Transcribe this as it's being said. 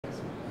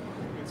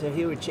So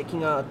here we're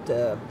checking out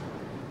the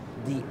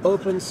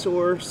open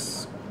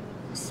source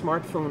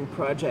smartphone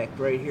project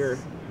right here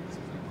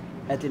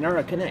at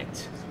Inara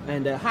Connect.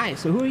 And hi,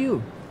 so who are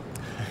you?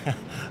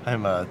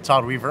 I'm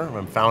Todd Weaver.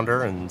 I'm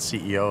founder and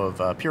CEO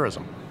of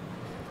Purism.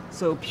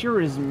 So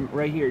Purism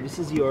right here, this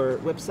is your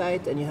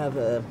website, and you have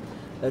a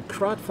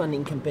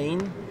crowdfunding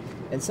campaign.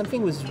 And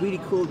something was really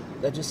cool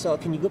I just saw.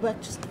 Can you go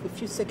back just a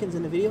few seconds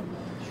in the video?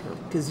 Sure.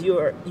 Because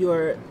your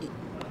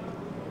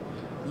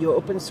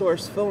open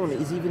source phone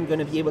is even going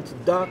to be able to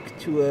dock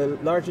to a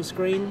larger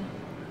screen.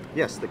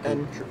 Yes, the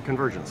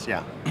convergence,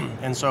 yeah.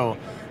 And so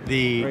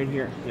the... Right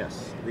here.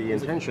 Yes, the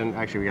intention,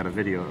 actually we got a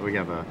video, we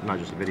have not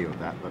just a video of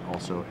that, but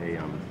also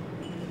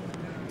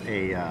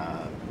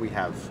we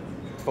have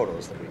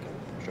photos that we can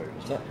show you.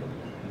 Yeah.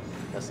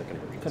 That's the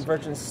convergence.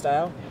 Convergence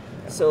style.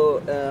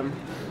 So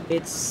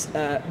it's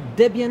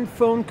Debian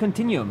Phone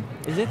Continuum,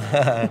 is it?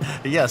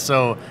 Yeah,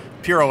 so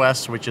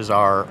PureOS, which is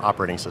our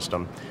operating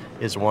system,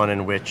 is one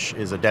in which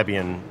is a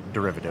Debian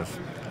derivative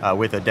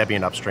with a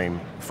Debian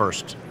upstream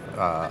first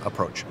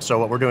approach. So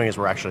what we're doing is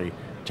we're actually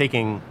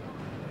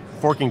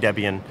forking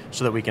Debian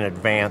so that we can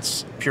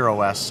advance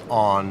PureOS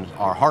on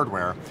our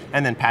hardware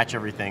and then patch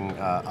everything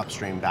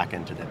upstream back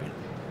into Debian.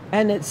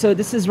 And so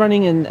this is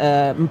running in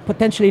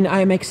potentially in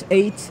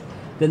IMX8,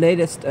 the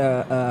latest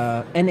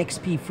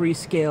NXP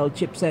Freescale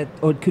chipset,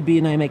 or it could be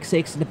an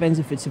IMX6. It depends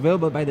if it's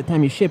available by the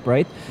time you ship,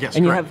 right? Yes,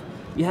 and correct.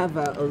 you have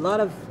a lot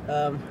of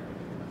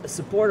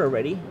support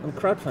already on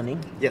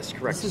crowdfunding. Yes,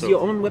 correct. This is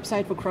your own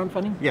website for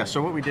crowdfunding? Yeah, so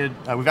what we did,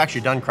 we've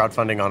actually done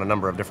crowdfunding on a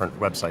number of different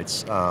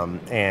websites,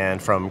 and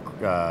from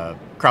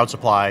Crowd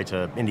Supply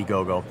to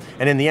Indiegogo.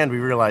 And in the end, we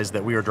realized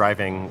that we were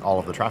driving all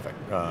of the traffic.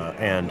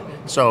 And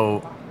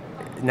so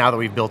now that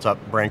we've built up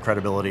brand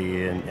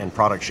credibility and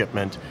product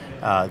shipment,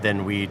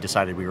 then we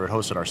decided we would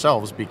host it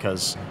ourselves,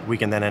 because we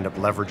can then end up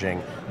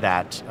leveraging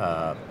that,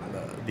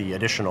 the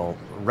additional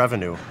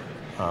revenue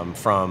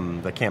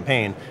from the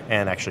campaign,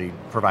 and actually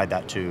provide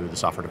that to the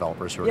software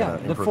developers who are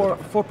going to improve it. Yeah,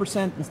 the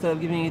 4% instead of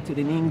giving it to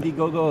the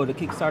Indiegogo or the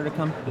Kickstarter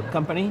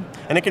company.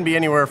 And it can be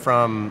anywhere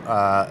from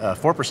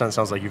 4%.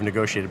 Sounds like you've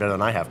negotiated better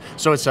than I have.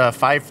 So it's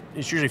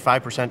It's usually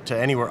 5% to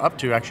anywhere up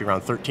to actually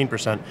around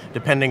 13%,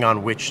 depending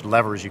on which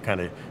levers you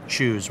kind of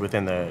choose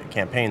within the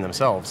campaign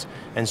themselves.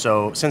 And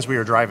so, since we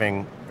are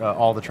driving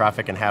all the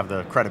traffic and have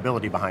the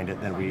credibility behind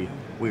it, then we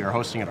are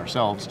hosting it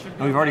ourselves.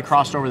 And we've already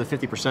crossed over the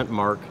 50%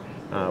 mark.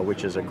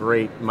 Which is a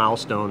great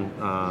milestone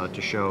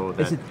to show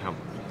that.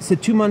 It's a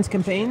 2 months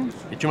campaign?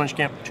 A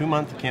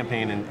 2-month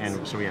campaign,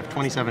 and so we have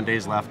 27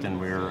 days left, and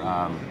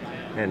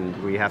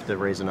we have to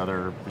raise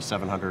another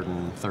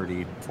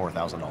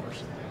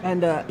 $734,000.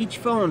 And each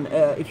phone,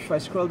 if I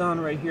scroll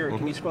down right here,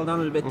 can you scroll down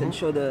a little bit and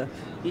show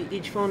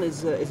each phone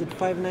is it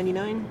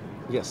 $599?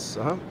 Yes.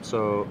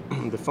 So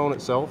the phone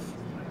itself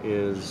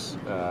is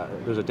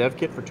there's a dev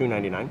kit for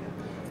 $299,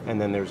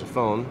 and then there's a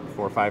phone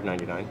for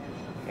 $599.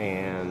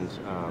 And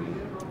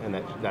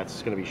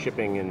that's going to be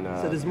shipping in...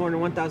 so there's more than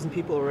 1,000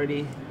 people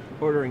already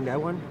ordering that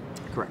one?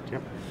 Correct,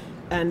 yep.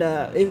 And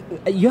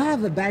you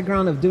have a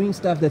background of doing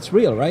stuff that's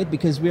real, right?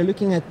 Because we're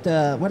looking at,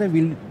 what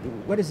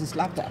is this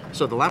laptop?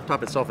 So the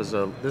laptop itself is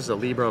this is a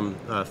Librem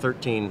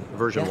 13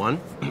 version 1.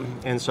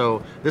 And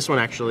so this one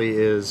actually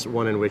is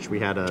one in which we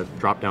had a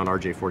drop-down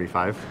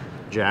RJ45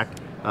 jack.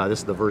 This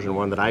is the version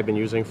 1 that I've been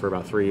using for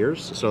about 3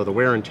 years. So the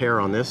wear and tear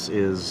on this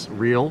is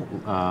real,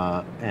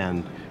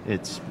 and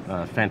it's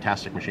a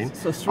fantastic machine.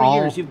 So 3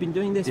 years, you've been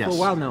doing this for a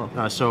while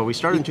now. So we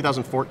started in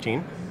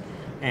 2014,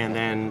 and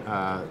then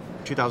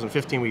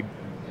 2015 we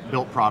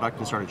built product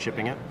and started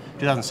shipping it.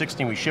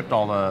 2016 we shipped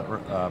all the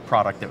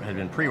product that had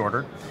been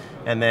pre-ordered.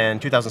 And then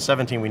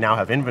 2017 we now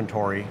have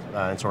inventory,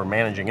 and so we're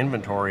managing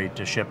inventory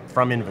to ship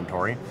from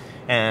inventory.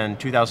 And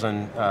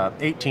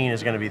 2018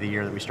 is going to be the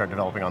year that we start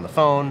developing on the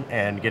phone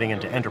and getting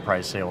into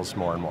enterprise sales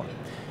more and more.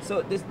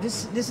 So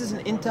this is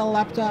an Intel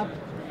laptop?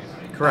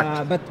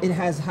 Correct. But it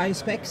has high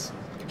specs?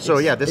 So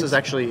yeah, this is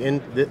actually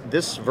in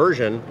this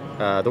version,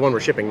 the one we're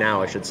shipping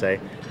now, I should say,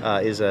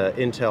 is a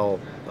Intel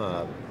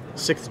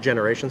 6th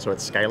generation, so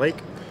it's Skylake.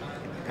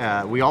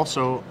 We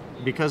also,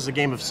 because the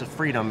game of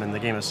freedom and the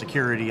game of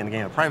security and the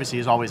game of privacy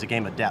is always a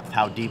game of depth,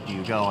 how deep do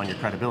you go on your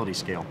credibility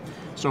scale?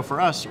 So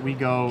for us, we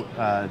go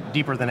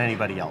deeper than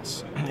anybody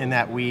else, in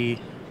that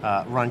we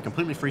run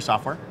completely free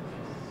software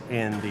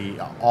in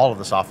all of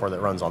the software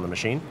that runs on the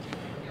machine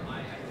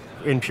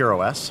in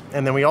PureOS.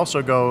 And then we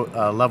also go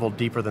a level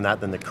deeper than that.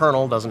 Then the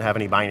kernel doesn't have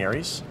any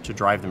binaries to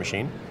drive the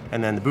machine.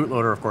 And then the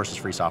bootloader, of course, is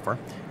free software.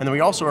 And then we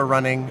also are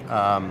running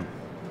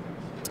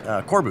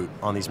core boot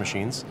on these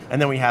machines.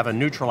 And then we have a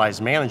neutralized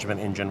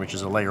management engine, which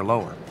is a layer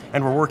lower.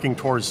 And we're working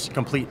towards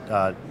complete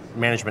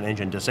management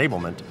engine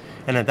disablement.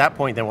 And at that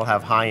point, then we'll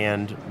have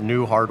high-end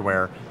new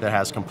hardware that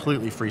has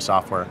completely free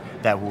software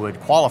that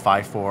would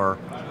qualify for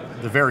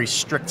the very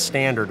strict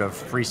standard of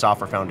Free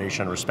Software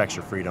Foundation respects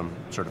your freedom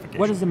certification.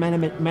 What is the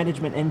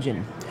management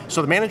engine?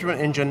 So the management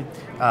engine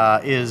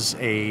is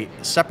a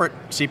separate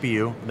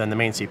CPU than the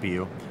main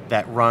CPU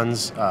that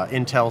runs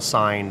Intel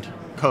signed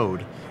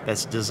code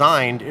that's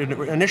designed. It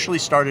initially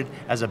started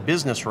as a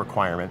business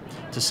requirement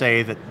to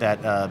say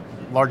that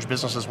large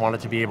businesses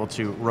wanted to be able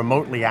to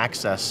remotely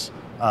access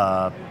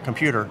a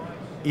computer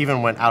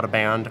even when out of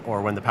band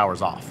or when the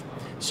power's off.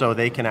 So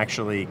they can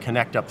actually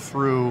connect up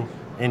through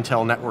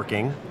Intel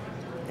networking,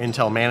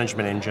 Intel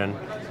management engine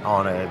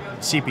on a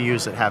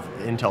CPUs that have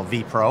Intel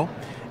vPro,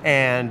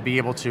 and be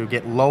able to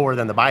get lower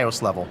than the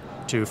BIOS level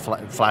to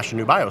flash a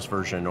new BIOS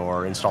version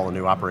or install a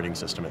new operating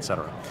system,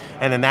 etc.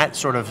 And then that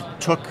sort of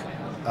took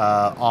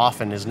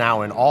off and is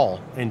now in all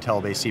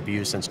Intel-based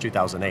CPUs since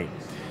 2008.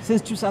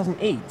 Since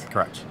 2008?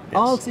 Correct. Yes.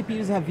 All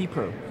CPUs have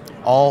vPro?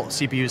 All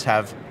CPUs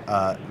have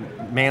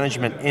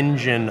management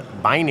engine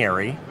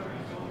binary.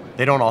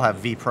 They don't all have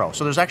vPro.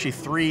 So there's actually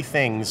three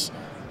things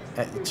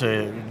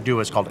to do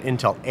what's called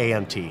Intel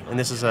AMT. And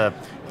this is a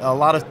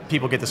lot of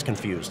people get this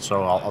confused,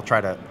 so I'll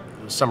try to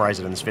summarize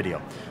it in this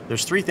video.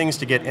 There's three things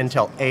to get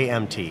Intel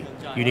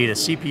AMT. You need a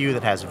CPU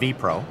that has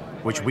vPro,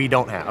 which we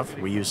don't have.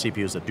 We use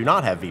CPUs that do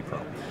not have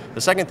vPro.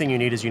 The second thing you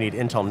need is you need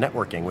Intel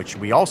networking, which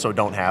we also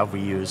don't have.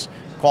 We use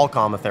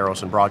Qualcomm,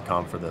 Atheros, and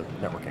Broadcom for the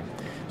networking.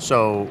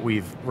 So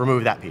we've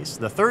removed that piece.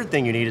 The third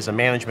thing you need is a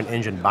management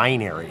engine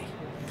binary.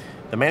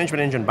 The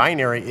management engine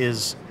binary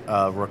is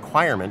a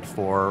requirement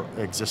for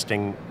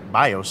existing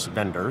BIOS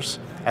vendors,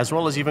 as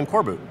well as even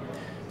core boot.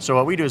 So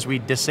what we do is we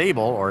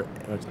disable, or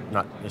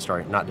not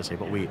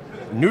disable, we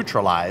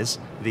neutralize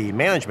the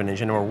management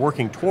engine, and we're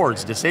working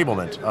towards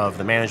disablement of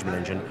the management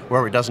engine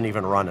where it doesn't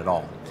even run at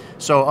all.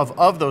 So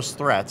of those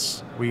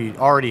threats, we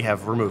already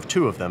have removed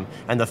two of them,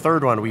 and the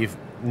third one we've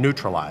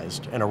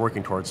neutralized and are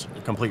working towards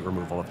complete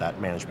removal of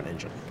that management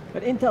engine.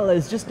 But Intel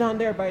is just down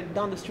there,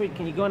 down the street.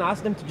 Can you go and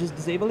ask them to just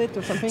disable it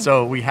or something?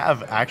 So we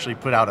have actually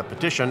put out a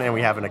petition, and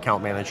we have an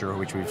account manager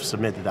which we've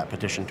submitted that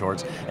petition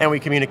towards, and we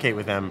communicate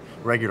with them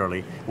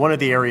regularly. One of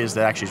the areas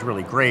that actually is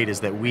really great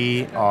is that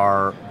we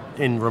are,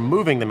 in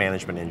removing the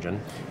management engine,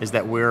 is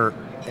that we're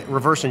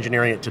reverse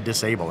engineering it to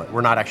disable it.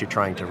 We're not actually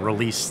trying to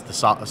release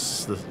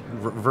the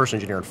reverse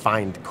engineer and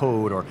find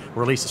code or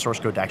release the source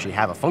code to actually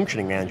have a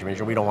functioning management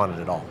engine. We don't want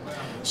it at all.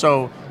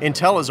 So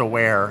Intel is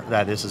aware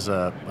that this is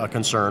a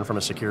concern from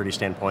a security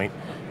standpoint,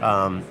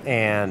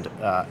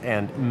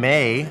 and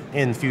may,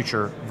 in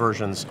future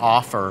versions,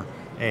 offer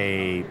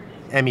a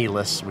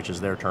ME-less, which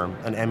is their term,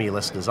 an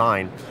ME-less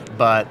design,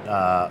 but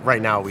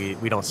right now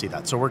we don't see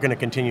that. So we're going to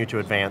continue to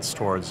advance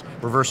towards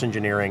reverse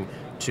engineering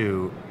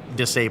to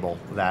disable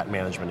that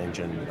management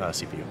engine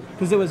CPU.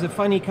 Because there was a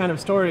funny kind of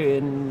story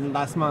in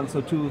last month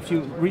or two,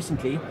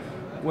 recently,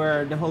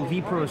 where the whole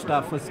vPro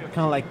stuff was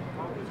kind of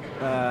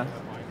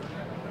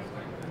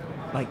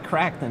like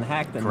cracked and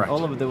hacked, and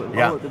all of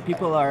the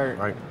people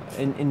are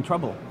in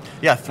trouble.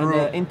 Yeah, through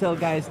and the Intel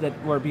guys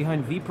that were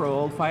behind vPro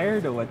all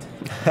fired or what?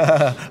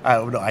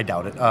 No, I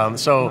doubt it.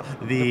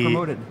 They're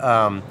promoted.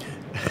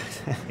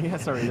 Yeah,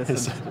 sorry,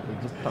 that's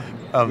talking.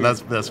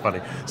 That's funny.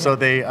 Yeah. So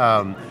they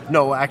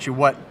no, actually,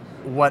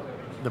 what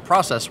the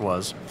process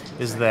was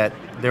is that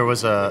there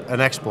was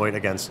an exploit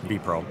against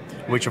vPro,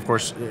 which of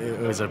course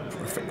was a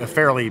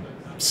fairly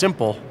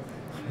simple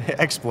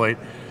exploit,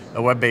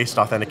 a web-based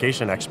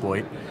authentication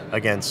exploit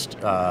against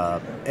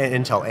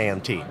Intel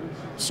AMT.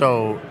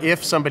 So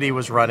if somebody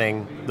was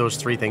running those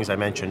three things I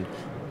mentioned,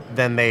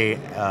 then they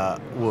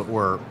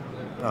were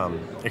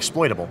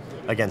exploitable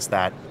against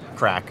that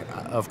crack.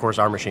 Of course,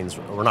 our machines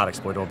were not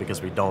exploitable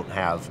because we don't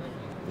have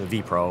the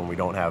vPro and we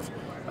don't have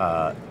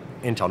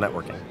Intel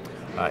networking.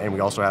 And we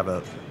also have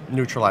a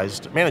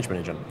neutralized management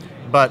engine.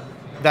 But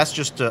that's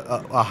just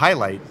a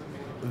highlight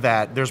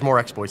that there's more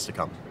exploits to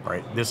come,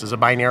 right? This is a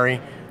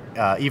binary.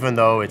 Even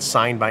though it's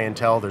signed by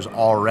Intel, there's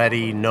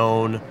already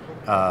known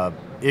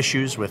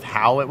issues with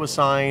how it was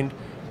signed,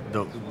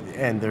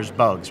 and there's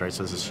bugs, right?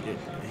 So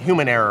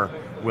human error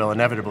will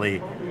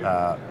inevitably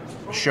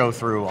show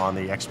through on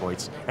the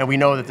exploits. And we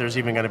know that there's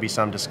even going to be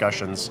some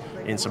discussions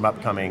in some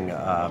upcoming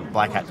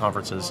Black Hat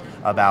conferences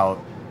about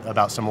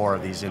some more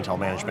of these Intel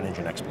management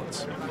engine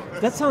exploits.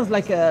 That sounds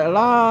like a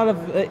lot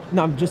of,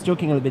 no, I'm just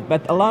joking a little bit,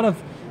 but a lot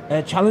of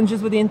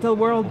challenges with the Intel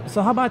world.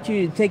 So how about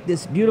you take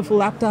this beautiful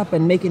laptop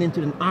and make it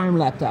into an ARM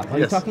laptop?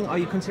 Are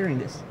you considering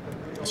this?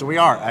 So we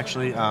are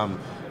actually,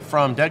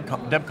 from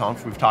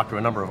DebConf, we've talked to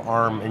a number of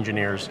ARM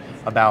engineers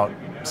about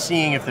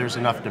seeing if there's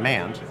enough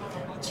demand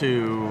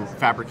to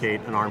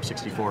fabricate an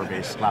ARM64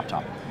 based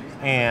laptop.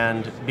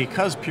 And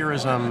because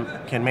Purism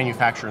can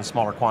manufacture in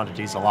smaller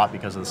quantities, a lot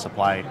because of the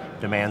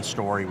supply-demand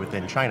story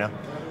within China,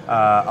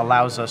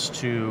 allows us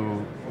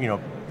to,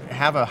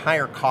 have a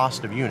higher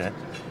cost of unit,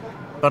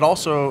 but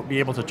also be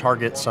able to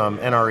target some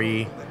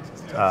NRE,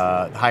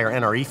 higher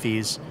NRE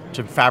fees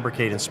to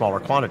fabricate in smaller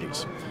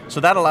quantities. So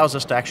that allows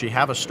us to actually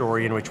have a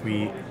story in which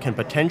we can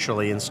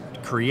potentially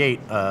create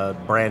a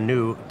brand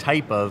new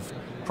type of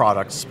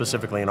product,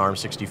 specifically an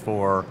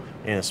ARM64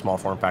 in a small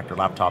form factor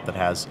laptop that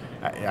has,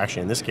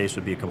 actually in this case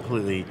would be a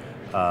completely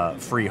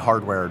free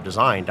hardware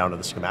design down to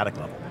the schematic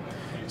level.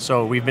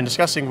 So we've been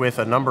discussing with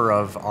a number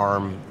of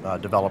ARM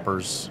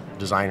developers,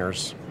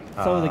 designers,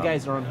 Some of the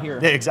guys are on here.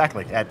 Yeah,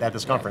 exactly. At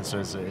this conference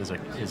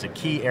is a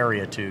key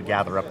area to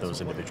gather up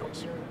those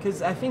individuals.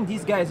 Because I think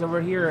these guys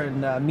over here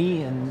and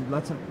me and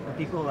lots of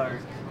people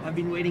have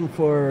been waiting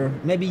for,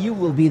 maybe you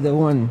will be the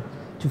one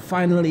to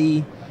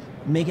finally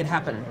make it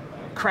happen,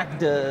 crack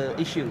the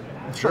issue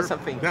Sure. or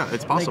something. Yeah,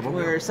 it's possible.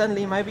 Like where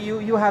suddenly maybe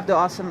you have the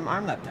awesome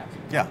ARM laptop.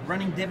 Yeah.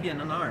 Running Debian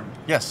on ARM.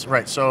 Yes,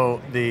 right.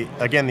 So the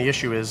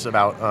issue is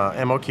about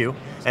MOQ,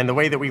 and the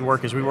way that we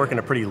work is we work in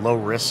a pretty low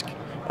risk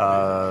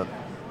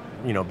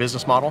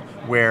business model,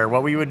 where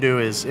what we would do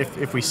is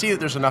if we see that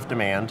there's enough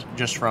demand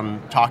just from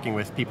talking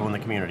with people in the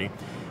community,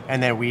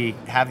 and then we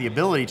have the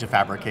ability to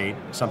fabricate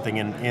something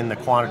in the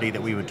quantity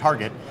that we would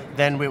target,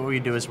 then what we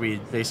do is we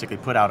basically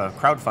put out a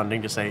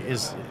crowdfunding to say,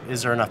 is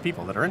there enough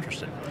people that are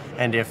interested?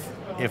 And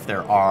if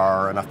there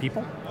are enough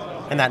people,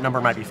 and that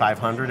number might be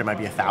 500, it might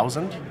be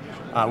 1,000,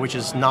 which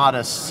is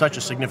not such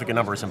a significant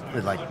number,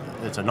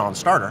 it's a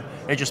non-starter.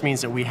 It just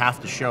means that we have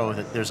to show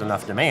that there's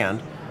enough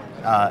demand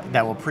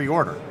that will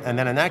pre-order. And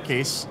then in that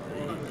case,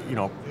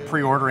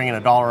 pre-ordering in a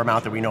dollar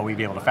amount that we know we'd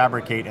be able to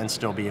fabricate and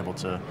still be able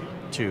to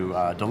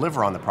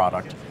deliver on the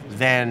product,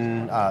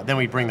 then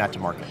we bring that to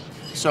market.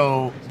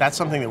 So that's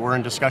something that we're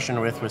in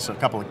discussion with a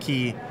couple of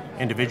key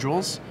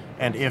individuals,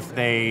 and if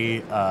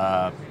the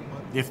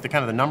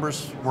kind of the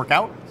numbers work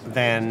out,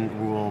 then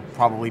we'll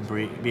probably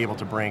be able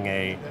to bring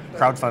a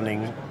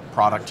crowdfunding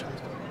product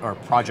or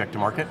project to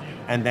market,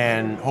 and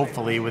then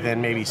hopefully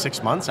within maybe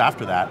 6 months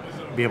after that,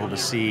 be able to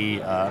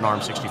see an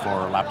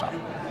ARM64 laptop.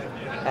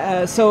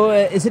 So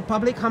is it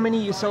public how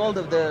many you sold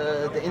of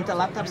the Intel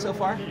laptop so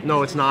far?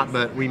 No, it's not,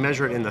 but we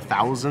measure it in the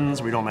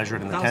thousands. We don't measure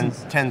it in the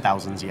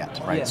 10,000s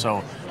yet, right? Yeah.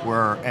 So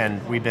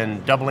we've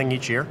been doubling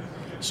each year.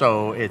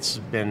 So it's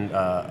been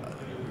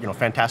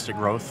fantastic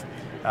growth.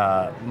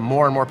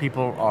 More and more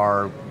people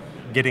are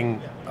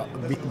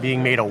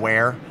being made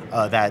aware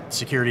that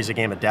security is a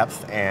game of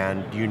depth,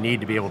 and you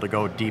need to be able to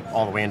go deep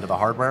all the way into the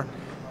hardware.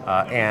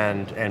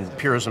 And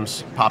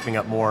Purism's popping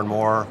up more and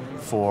more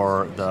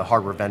for the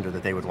hardware vendor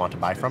that they would want to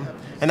buy from.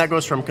 And that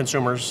goes from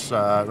consumers,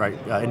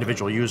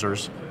 individual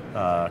users,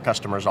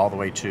 customers, all the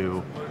way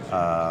to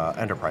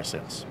enterprise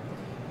sales.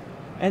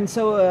 And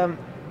so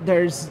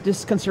there's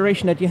this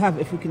consideration that you have,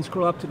 if we can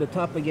scroll up to the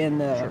top again,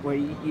 Sure. where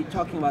you're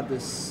talking about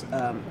this,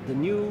 the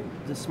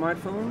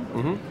smartphone.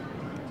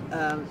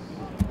 Mm-hmm.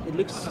 It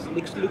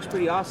looks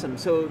pretty awesome.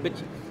 So, but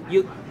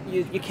you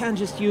can't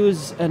just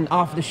use an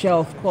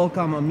off-the-shelf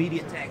Qualcomm or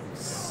MediaTek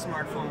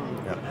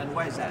smartphone. Yeah. And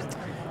why is that?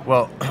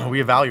 Well,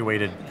 we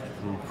evaluated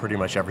pretty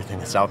much everything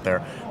that's out there,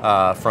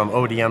 from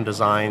ODM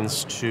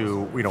designs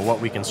to what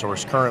we can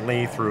source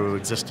currently through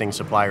existing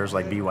suppliers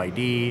like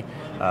BYD,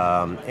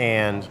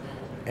 and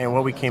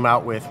what we came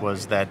out with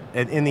was that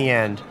in the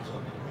end,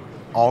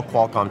 all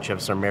Qualcomm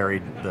chips are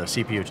married the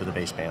CPU to the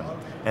baseband,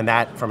 and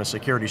that, from a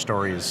security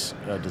story, is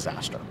a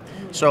disaster.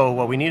 So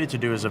what we needed to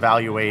do is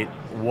evaluate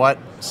what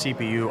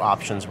CPU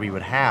options we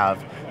would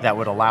have that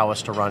would allow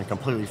us to run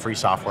completely free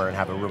software and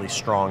have a really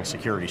strong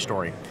security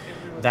story.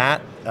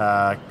 That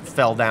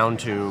fell down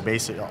to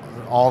basically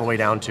all the way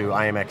down to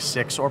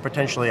IMX6 or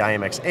potentially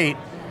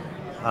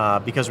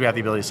IMX8, because we have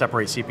the ability to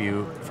separate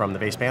CPU from the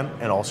baseband,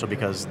 and also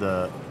because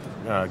the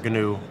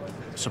GNU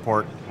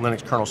support,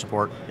 Linux kernel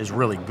support, is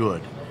really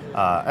good.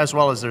 As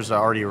well as there's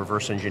already a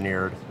reverse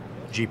engineered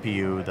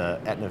GPU, the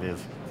Etnaviv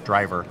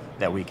driver,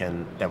 that we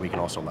can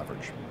also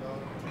leverage.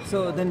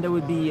 So then there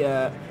would be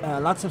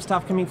lots of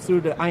stuff coming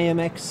through the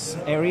IMX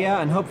area,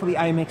 and hopefully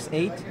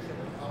IMX8,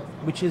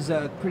 which is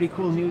a pretty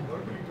cool new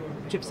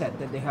chipset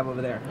that they have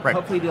over there. Right.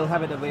 Hopefully they'll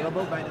have it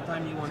available by the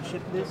time you want to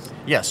ship this.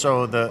 Yeah,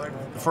 so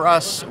for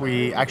us,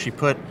 we actually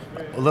put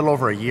a little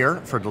over a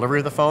year for delivery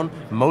of the phone.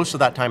 Most of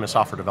that time is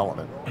software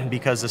development,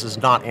 because this is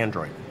not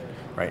Android,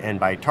 right? And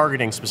by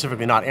targeting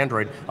specifically not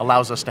Android,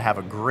 allows us to have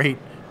a great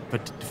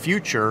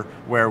future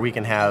where we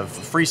can have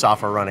free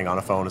software running on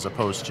a phone, as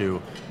opposed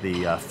to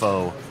the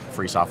faux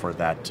free software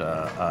that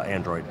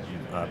Android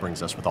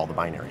brings us with all the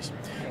binaries.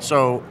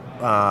 So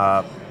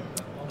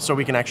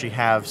we can actually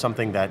have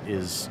something that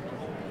is,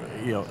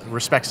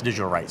 respects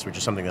digital rights, which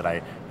is something that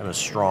I am a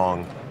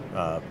strong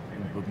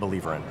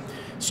believer in.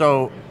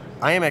 So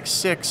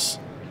IMX6,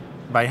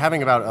 by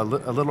having about a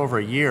little over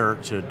a year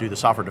to do the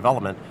software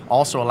development,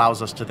 also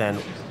allows us to then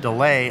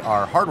delay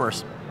our hardware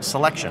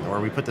selection, where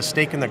we put the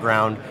stake in the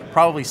ground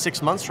probably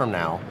 6 months from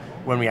now,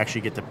 when we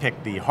actually get to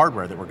pick the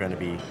hardware that we're going to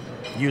be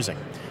using.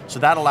 So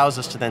that allows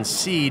us to then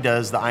see,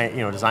 does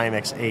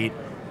IMX8,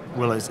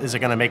 is it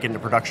going to make it into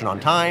production on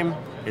time?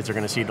 Is there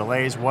going to see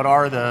delays? What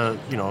are the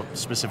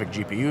specific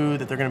GPU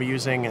that they're going to be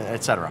using,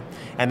 etc.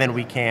 And then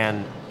we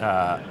can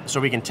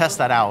test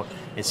that out.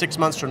 In 6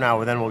 months from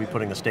now, then we'll be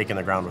putting the stake in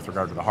the ground with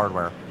regard to the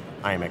hardware,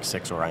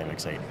 IMX6 or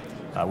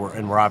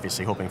IMX8. We're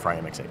obviously hoping for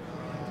IMX8.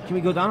 Can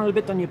we go down a little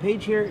bit on your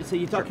page here? So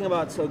you're talking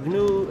about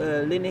GNU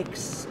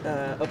Linux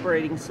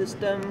operating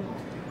system.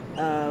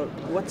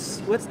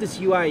 What's this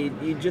UI?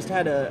 You just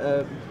had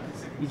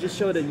you just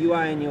showed a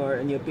UI in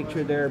your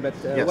picture there, but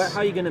yes.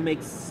 How are you going to make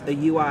a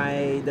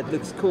UI that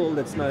looks cool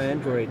that's not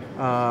Android?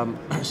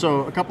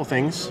 So a couple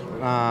things.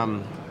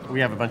 we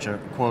have a bunch of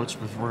quotes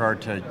with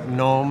regard to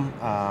GNOME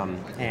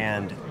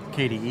and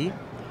KDE.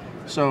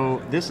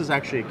 So this is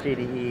actually a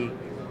KDE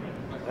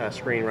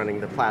screen running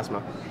the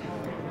Plasma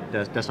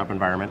desktop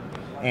environment.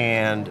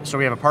 And so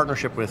we have a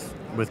partnership with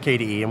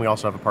KDE, and we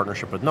also have a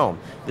partnership with GNOME.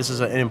 This is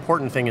an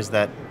important thing, is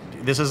that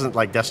this isn't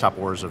like desktop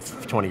wars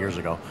of 20 years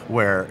ago,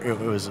 where it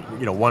was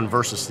one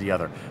versus the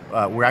other.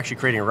 We're actually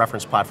creating a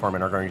reference platform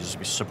and are going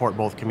to support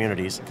both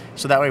communities.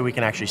 So that way we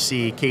can actually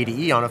see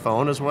KDE on a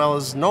phone as well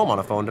as GNOME on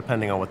a phone,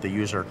 depending on what the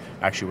user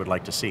actually would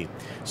like to see.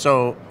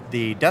 So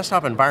the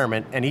desktop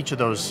environment and each of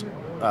those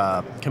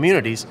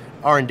communities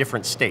are in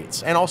different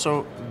states, and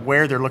also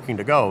where they're looking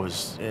to go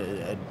is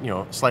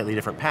slightly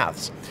different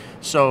paths.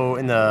 So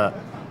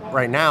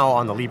right now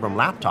on the Librem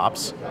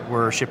laptops,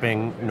 we're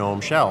shipping GNOME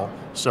Shell.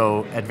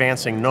 So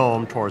advancing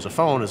GNOME towards a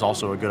phone is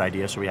also a good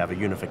idea, so we have a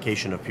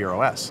unification of Pure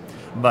OS.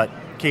 But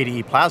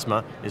KDE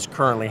Plasma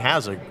currently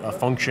has a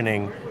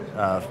functioning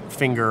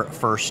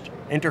finger-first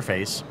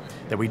interface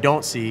that we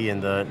don't see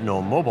in the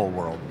GNOME mobile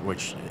world,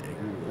 which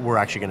we're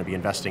actually going to be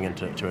investing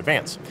into to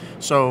advance.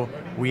 So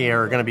we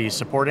are going to be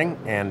supporting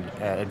and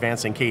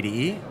advancing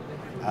KDE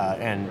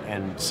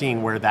and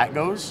seeing where that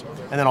goes,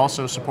 and then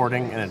also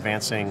supporting and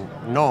advancing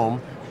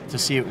GNOME to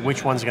see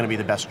which one's going to be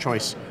the best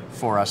choice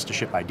for us to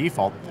ship by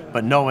default.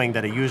 But knowing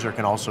that a user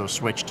can also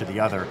switch to the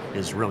other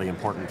is really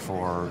important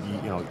for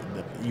the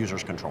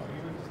user's control.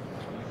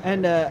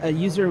 And a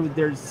user with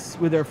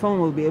their phone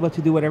will be able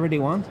to do whatever they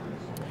want?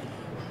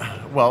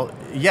 Well,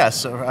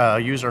 yes, a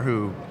user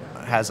who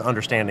has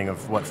understanding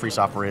of what free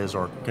software is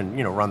or can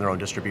run their own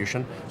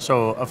distribution.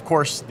 So of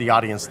course the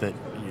audience that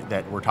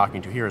we're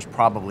talking to here is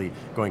probably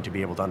going to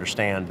be able to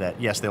understand that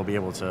yes, they'll be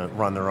able to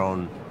run their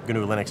own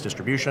GNU Linux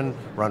distribution,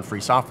 run free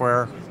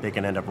software. They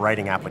can end up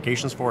writing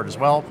applications for it as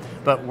well.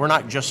 But we're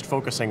not just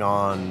focusing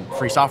on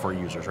free software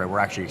users, right? We're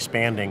actually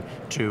expanding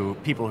to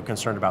people who are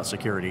concerned about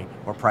security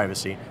or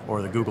privacy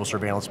or the Google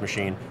surveillance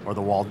machine or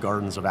the walled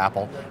gardens of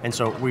Apple. And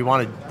so we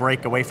want to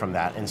break away from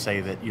that and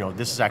say that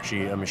this is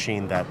actually a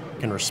machine that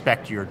can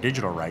respect your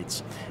digital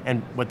rights.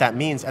 And what that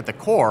means at the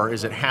core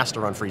is it has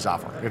to run free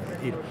software.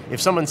 If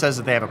someone says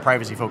that they have a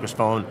privacy-focused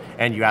phone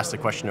and you ask the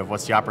question of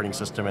what's the operating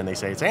system and they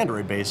say it's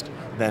Android-based,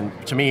 then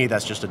to me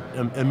that's just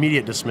an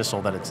immediate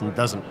dismissal that it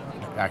doesn't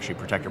actually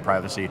protect your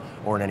privacy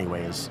or in any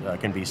ways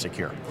can be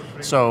secure.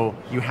 So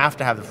you have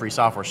to have the free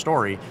software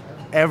story.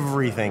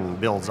 Everything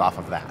builds off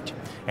of that.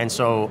 And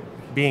so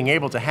being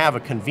able to have a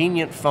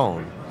convenient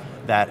phone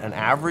that an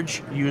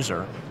average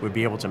user would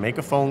be able to make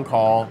a phone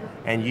call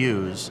and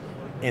use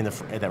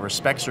that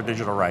respects their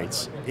digital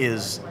rights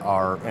is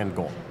our end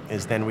goal.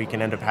 Is then we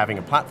can end up having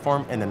a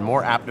platform, and then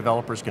more app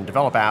developers can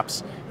develop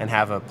apps and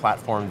have a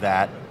platform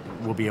that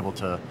will be able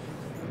to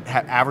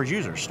have average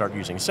users start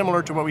using,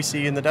 similar to what we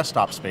see in the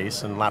desktop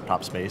space and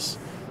laptop space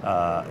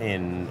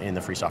in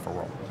the free software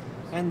world.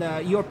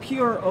 And your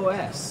Pure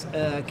OS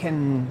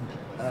can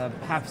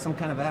have some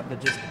kind of app that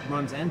just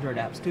runs Android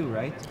apps too,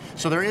 right?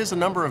 So there is a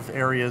number of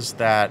areas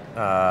that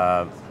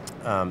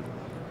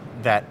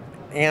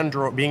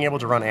being able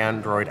to run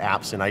Android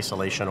apps in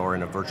isolation or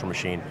in a virtual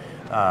machine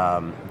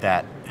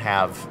that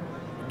have,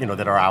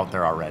 that are out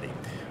there already.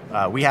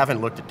 We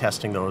haven't looked at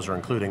testing those or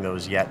including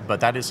those yet, but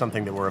that is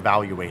something that we're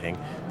evaluating.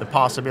 The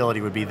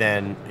possibility would be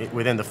then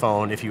within the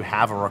phone, if you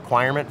have a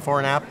requirement for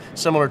an app,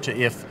 similar to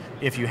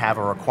if you have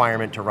a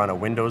requirement to run a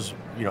Windows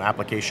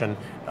application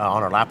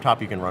on our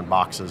laptop, you can run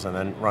boxes and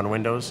then run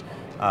Windows,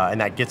 and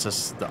that gets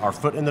us our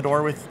foot in the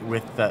door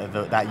with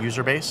that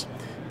user base.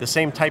 The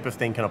same type of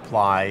thing can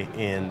apply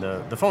in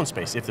the phone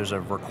space. If there's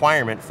a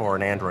requirement for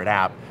an Android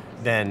app,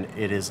 then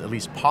it is at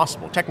least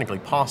possible, technically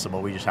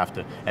possible. We just have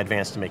to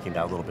advance to making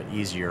that a little bit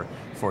easier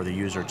for the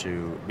user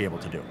to be able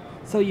to do.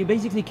 So you're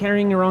basically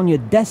carrying around your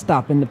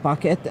desktop in the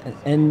pocket,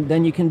 and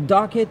then you can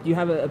dock it. You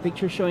have a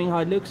picture showing how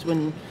it looks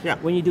when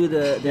you do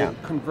the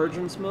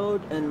convergence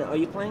mode. And are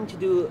you planning to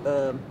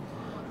do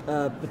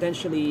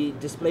potentially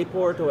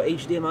DisplayPort or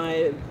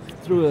HDMI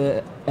through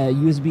a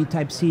USB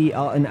Type-C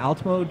in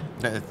alt mode?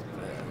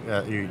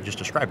 You just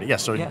described it.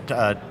 Yes. So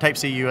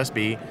Type-C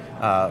USB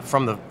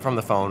from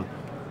the phone,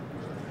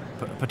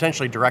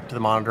 potentially direct to the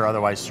monitor,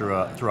 otherwise through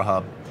a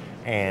hub,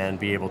 and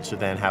be able to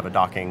then have a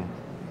docking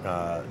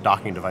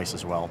device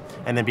as well,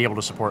 and then be able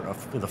to support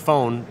the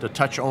phone, the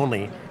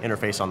touch-only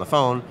interface on the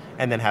phone,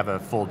 and then have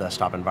a full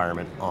desktop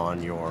environment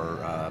on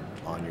your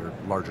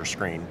larger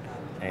screen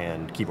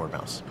and keyboard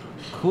mouse.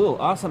 Cool,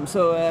 awesome.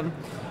 So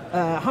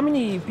how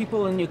many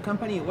people in your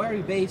company? Where are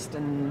you based?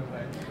 And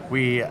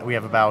we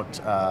have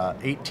about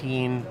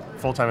 18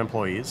 full-time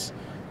employees.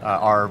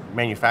 Our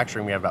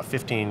manufacturing, we have about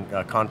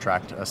 15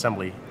 contract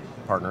assembly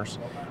partners,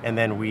 and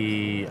then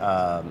we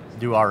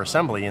do our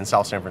assembly in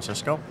South San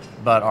Francisco,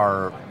 but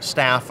our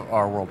staff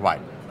are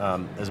worldwide.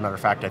 As a matter of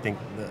fact, I think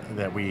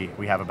that we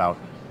have about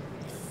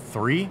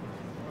 3,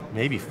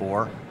 maybe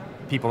 4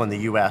 people in the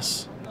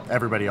U.S.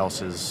 everybody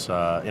else is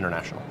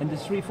international. And the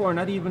 3-4 are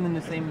not even in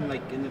the same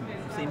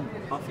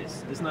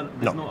office. There's no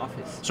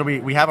office. So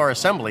we have our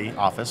assembly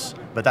office,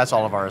 but that's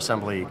all of our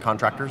assembly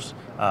contractors.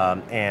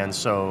 And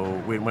so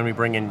when we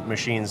bring in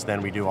machines,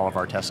 then we do all of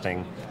our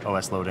testing,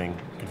 OS loading,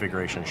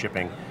 configuration,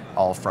 shipping,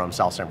 all from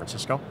South San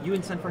Francisco. You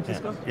in San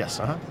Francisco? Yes.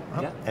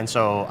 Yeah. And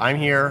so I'm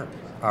here.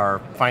 Our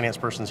finance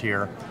person's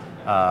here,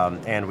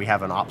 and we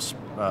have an ops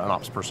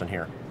person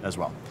here as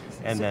well.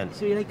 And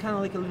so you're kind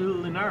of like a little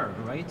Linaro,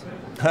 right?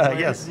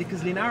 Yes.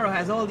 Because Linaro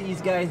has all these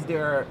guys.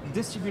 They're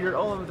distributed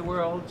all over the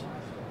world.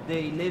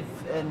 They live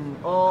in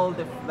all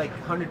the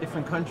 100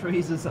 different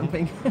countries or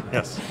something.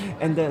 Yes.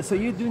 And so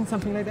you're doing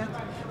something like that?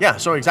 Yeah.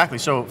 So exactly.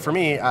 So for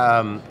me,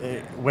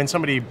 when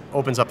somebody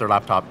opens up their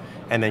laptop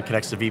and then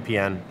connects to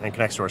VPN and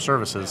connects to our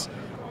services,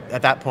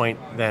 at that point,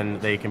 then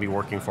they can be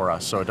working for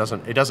us. So it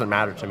doesn't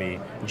matter to me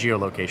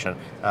geolocation.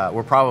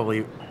 We're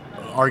probably,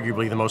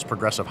 arguably, the most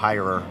progressive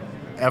hirer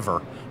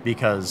ever,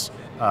 because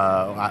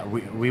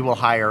we will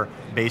hire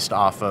based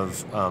off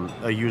of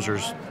a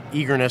user's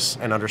eagerness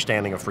and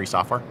understanding of free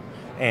software,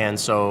 and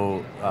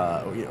so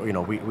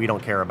we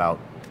don't care about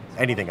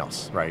anything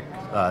else, right?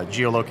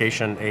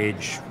 Geolocation,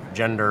 age,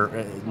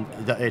 gender,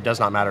 it does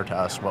not matter to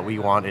us. What we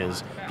want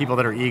is people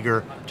that are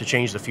eager to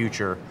change the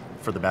future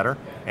for the better,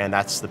 and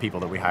that's the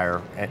people that we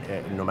hire,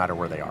 no matter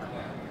where they are.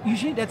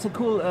 Usually, that's a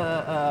cool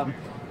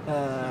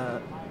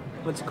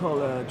what's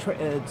called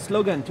a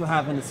slogan to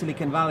have in the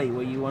Silicon Valley,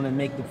 where you want to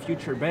make the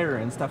future better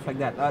and stuff like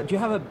that. Do you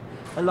have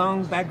a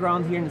long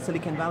background here in the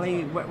Silicon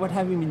Valley? What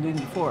have you been doing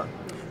before?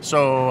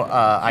 So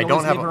I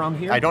don't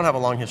have a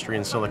long history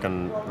in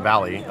Silicon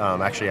Valley.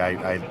 Actually,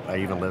 I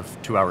even live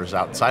 2 hours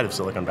outside of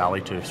Silicon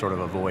Valley to sort of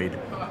avoid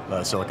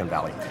Silicon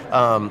Valley.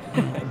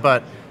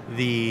 But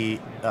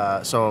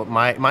so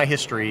my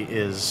history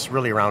is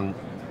really around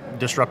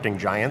disrupting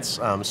giants.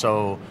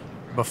 So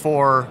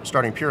before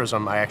starting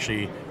Purism, I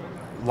actually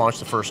launched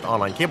the first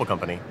online cable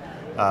company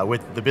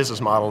with the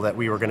business model that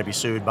we were going to be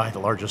sued by the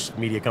largest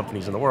media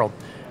companies in the world.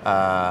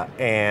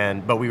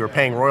 But we were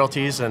paying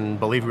royalties and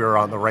believed we were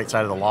on the right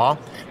side of the law.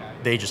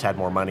 They just had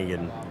more money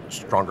and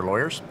stronger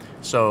lawyers.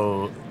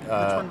 So which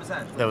one was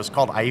that? That was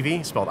called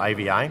Ivy, spelled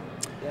IVI.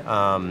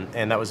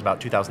 And that was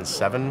about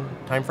 2007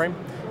 timeframe.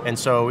 And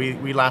so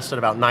we lasted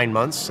about 9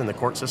 months in the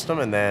court system,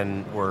 and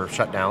then were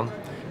shut down.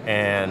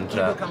 And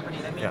cable company,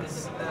 that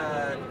means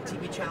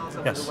TV channels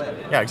over the web.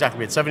 Yeah, exactly.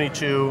 We had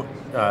 72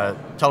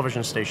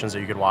 television stations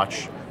that you could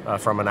watch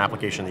from an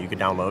application that you could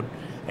download,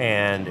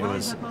 and it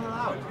was. Is that not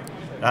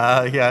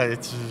allowed? Yeah,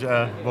 it's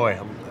boy.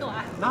 No,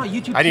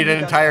 YouTube. I need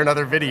an entire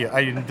another video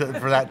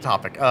for that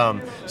topic.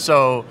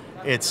 So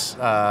it's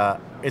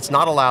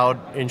not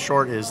allowed. In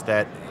short, is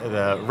that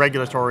the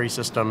regulatory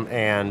system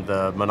and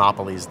the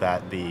monopolies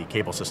that the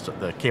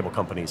cable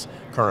companies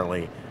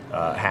currently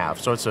have.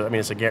 So it's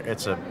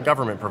a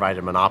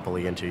government-provided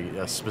monopoly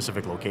into a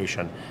specific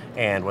location,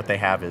 and what they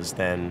have is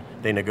then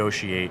they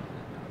negotiate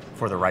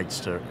for the rights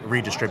to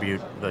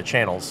redistribute the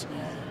channels,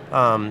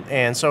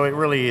 and so it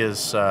really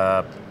is.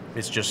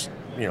 It's just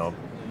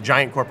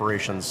giant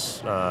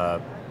corporations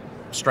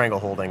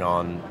strangleholding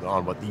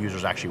on what the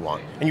users actually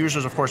want. And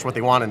users, of course, what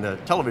they want in the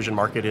television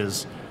market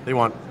is they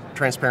want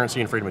transparency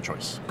and freedom of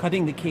choice.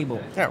 Cutting the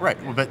cable. Yeah, right.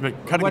 But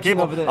cutting the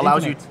cable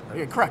allows internet.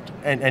 you, correct.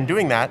 And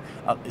doing that,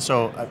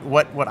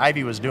 what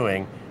Ivy was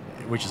doing,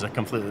 which is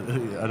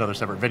another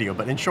separate video,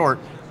 but in short,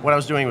 what I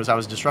was doing was I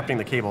was disrupting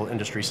the cable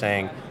industry,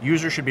 saying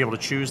users should be able to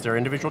choose their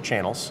individual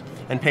channels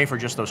and pay for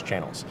just those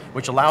channels,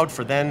 which allowed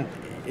for then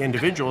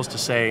individuals to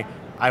say,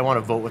 I want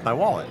to vote with my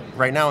wallet.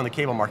 Right now in the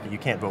cable market, you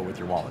can't vote with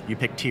your wallet. You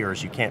pick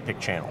tiers, you can't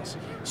pick channels.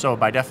 So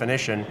by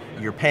definition,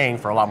 you're paying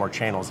for a lot more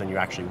channels than you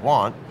actually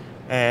want.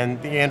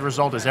 And the end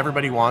result is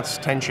everybody wants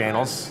 10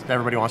 channels,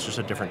 everybody wants just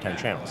a different 10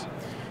 channels.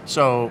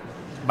 So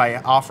by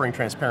offering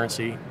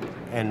transparency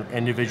and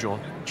individual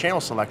channel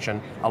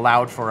selection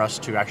allowed for us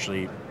to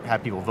actually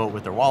have people vote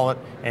with their wallet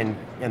and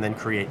then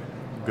create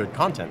good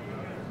content.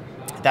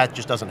 That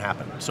just doesn't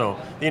happen. So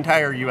the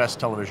entire US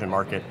television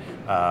market,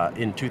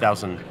 in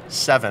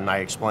 2007, I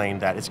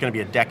explained that it's going to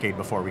be a decade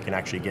before we can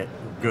actually get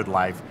good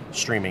live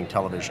streaming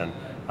television.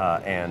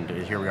 And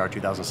here we are,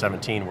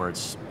 2017, where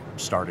it's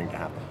starting to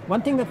happen.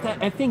 One thing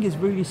that I think is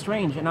really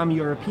strange, and I'm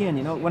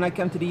European, when I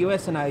come to the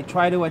US and I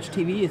try to watch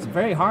TV, it's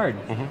very hard,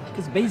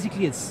 because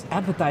basically it's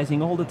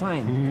advertising all the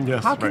time.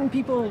 Yes, how can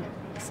people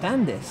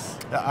stand this?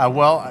 A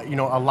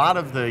lot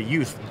of the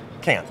youth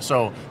can't.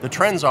 So the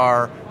trends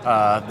are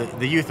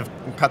the youth have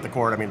cut the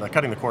cord. I mean,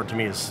 cutting the cord to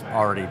me is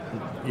already,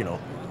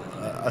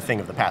 a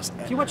thing of the past.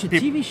 If you watch a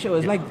TV show,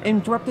 it's like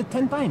interrupted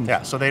 10 times.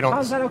 Yeah, so they don't. How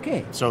is that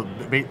okay? So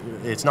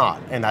it's not,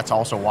 and that's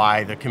also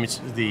why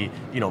the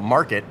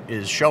market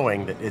is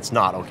showing that it's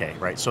not okay,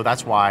 right? So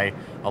that's why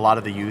a lot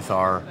of the youth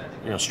are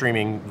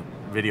streaming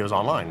videos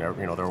online.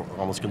 They're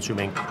almost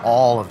consuming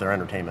all of their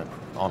entertainment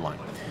online.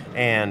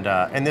 And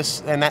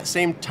that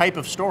same type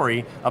of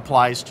story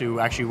applies to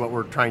actually what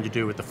we're trying to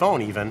do with the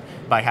phone, even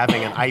by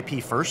having an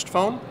IP first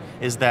phone,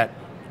 is that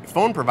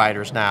phone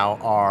providers now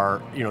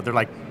are, they're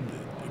like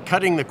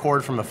cutting the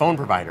cord from a phone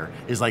provider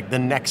is like the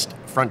next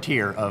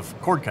frontier of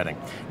cord cutting.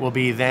 Will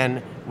be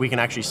then we can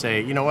actually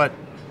say, you know what,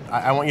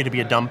 I want you to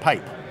be a dumb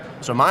pipe.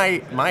 So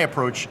my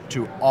approach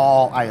to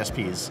all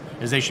ISPs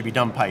is they should be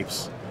dumb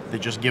pipes that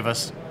just give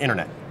us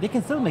internet. They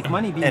can still make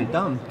money being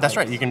dumb. That's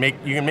right. You can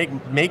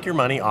make your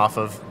money off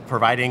of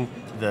providing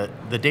the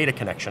data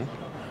connection,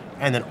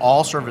 and then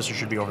all services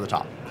should be over the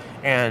top.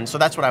 And so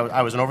that's what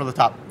I was an over the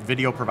top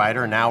video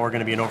provider. And now we're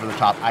going to be an over the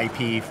top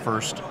IP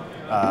first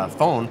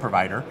phone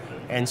provider.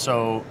 And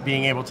so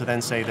being able to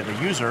then say that the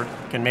user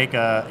can make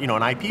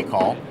an IP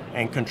call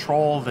and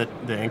control the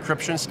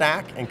encryption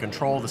stack and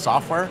control the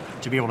software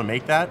to be able to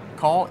make that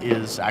call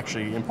is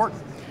actually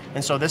important.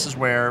 And so this is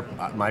where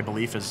my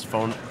belief is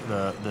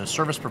the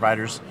service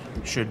providers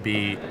should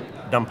be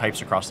dumb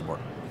pipes across the board.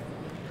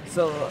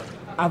 So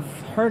I've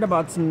heard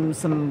about some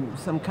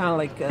kind of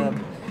like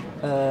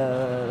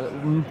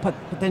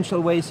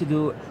potential ways to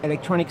do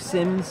electronic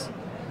SIMs,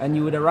 and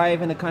you would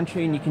arrive in a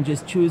country and you can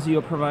just choose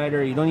your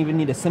provider. You don't even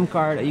need a SIM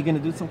card. Are you going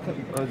to do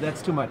or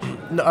that's too much?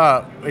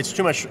 It's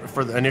too much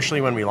for initially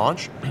when we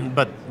launch,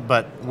 but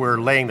we're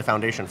laying the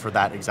foundation for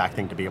that exact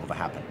thing to be able to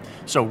happen.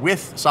 So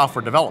with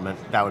software development,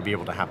 that would be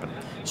able to happen.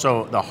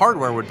 So the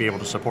hardware would be able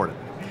to support it.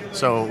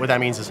 So what that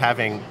means is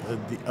having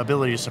the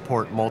ability to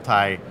support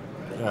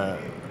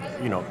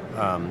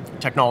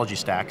technology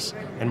stacks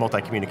and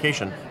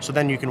multi-communication. So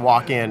then you can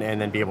walk in and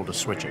then be able to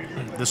switch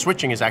it. The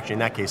switching is actually in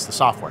that case the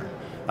software.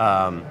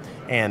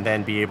 And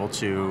then be able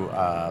to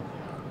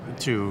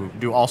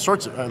do all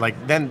sorts of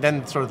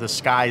then sort of the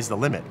sky's the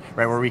limit,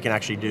 right? Where we can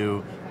actually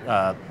do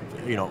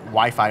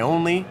Wi-Fi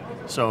only,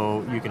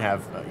 so you can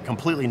have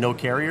completely no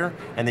carrier,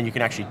 and then you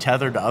can actually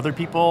tether to other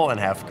people and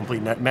have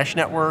complete mesh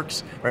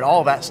networks, right? All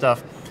of that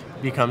stuff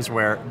becomes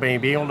where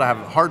being able to have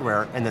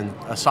hardware and then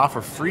a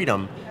software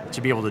freedom to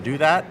be able to do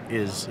that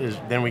is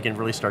then we can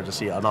really start to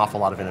see an awful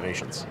lot of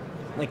innovations.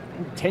 Like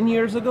 10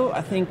 years ago,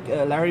 I think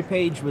Larry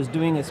Page was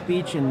doing a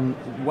speech in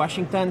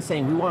Washington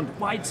saying we want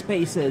white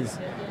spaces,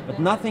 but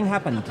nothing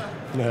happened.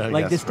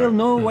 There's still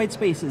no white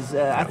spaces.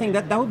 I think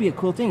that would be a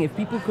cool thing if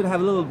people could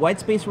have a little white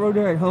space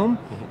router at home,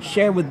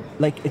 share with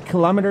like a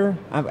kilometer.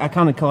 I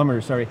counted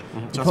kilometers. Sorry,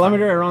 a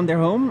kilometer around their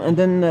home, and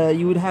then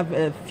you would have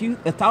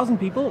 1,000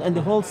 people, and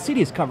the whole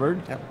city is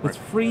covered with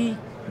free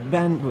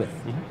bandwidth.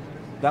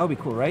 That would be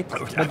cool, right?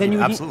 But then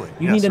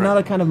you need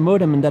another kind of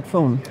modem in that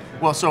phone.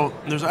 Well, so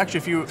there's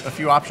actually a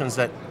few options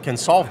that can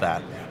solve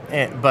that,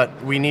 but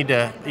we need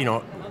to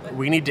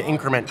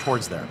increment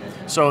towards there.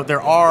 So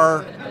there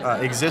are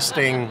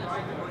existing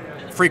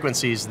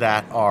frequencies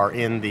that are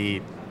in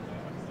the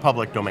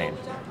public domain.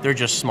 They're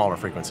just smaller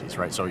frequencies,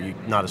 right? So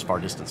not as far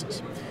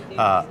distances.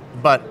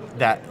 But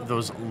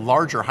those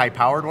larger,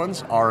 high-powered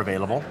ones are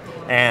available.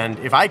 And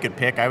if I could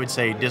pick, I would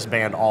say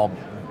disband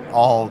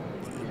all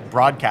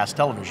broadcast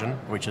television,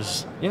 which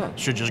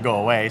should just go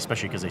away,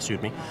 especially because they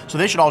sued me. So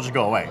they should all just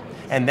go away.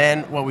 And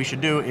then what we should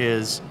do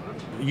is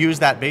use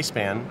that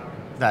baseband,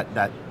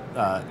 that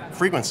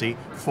frequency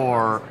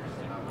for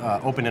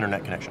open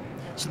internet connection.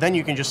 So then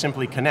you can just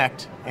simply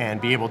connect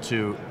and be able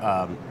to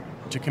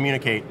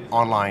communicate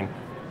online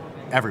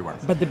everywhere.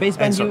 But the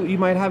baseband you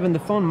might have in the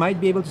phone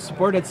might be able to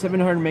support at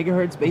 700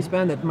 megahertz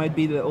baseband. That might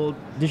be the old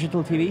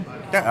digital TV.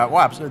 Yeah,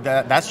 well, absolutely.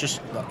 That's just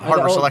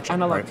hardware selection.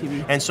 Analog right?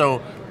 TV. And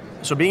so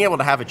being able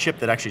to have a chip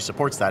that actually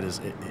supports that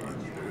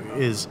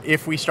is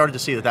if we started to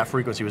see that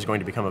frequency was going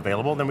to become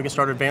available, then we can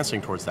start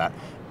advancing towards that.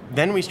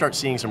 Then we start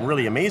seeing some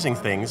really amazing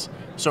things.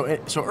 So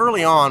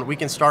early on, we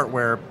can start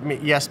where,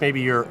 yes,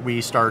 maybe we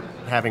start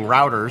having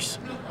routers,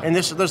 and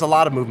there's a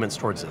lot of movements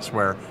towards this,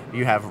 where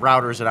you have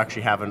routers that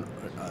actually have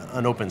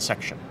an open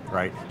section,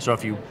 right? So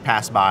if you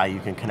pass by,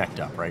 you can connect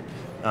up, right?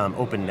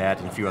 OpenNet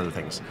and a few other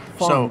things.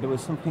 There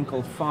was something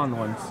called Fawn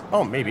once.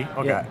 Oh, maybe.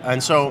 Okay. Yeah.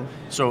 And so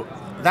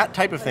that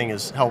type of thing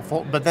is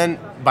helpful, but then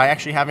by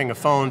actually having a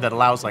phone that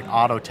allows like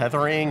auto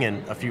tethering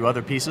and a few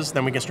other pieces,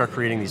 then we can start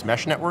creating these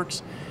mesh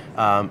networks,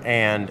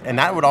 and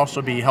that would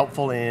also be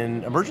helpful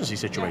in emergency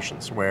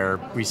situations where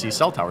we see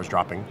cell towers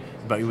dropping,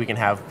 but we can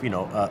have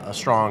a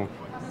strong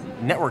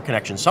network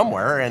connection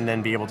somewhere, and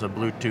then be able to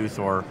Bluetooth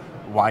or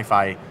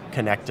Wi-Fi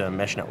connect a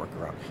mesh network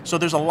around. So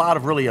there's a lot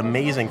of really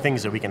amazing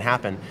things that we can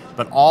happen,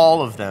 but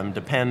all of them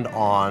depend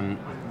on,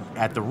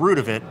 at the root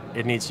of it,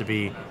 it needs to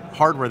be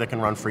hardware that can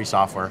run free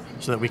software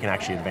so that we can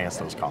actually advance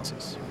those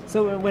causes.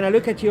 So when I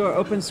look at your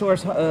open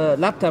source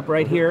laptop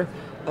right here,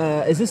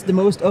 is this the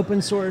most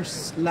open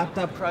source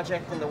laptop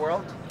project in the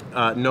world?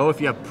 No,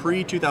 if you have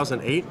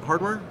pre-2008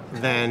 hardware,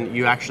 then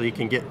you actually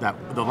can get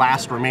the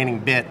last remaining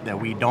bit that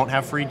we don't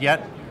have freed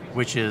yet,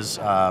 which is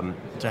to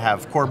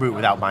have core boot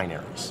without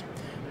binaries.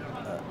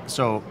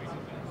 So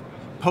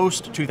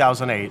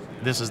post-2008,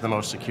 this is the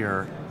most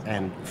secure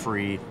and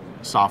free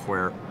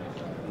software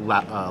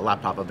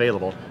laptop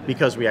available,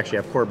 because we actually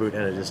have core boot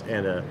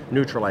and a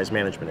neutralized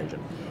management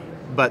engine.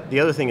 But the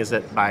other thing is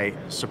that by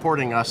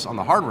supporting us on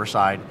the hardware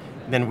side,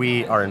 then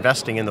we are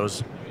investing in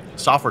those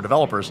software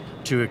developers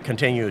to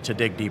continue to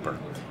dig deeper.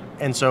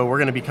 And so we're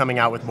going to be coming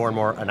out with more and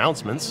more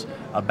announcements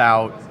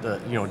about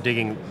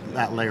digging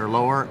that layer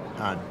lower,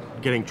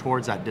 getting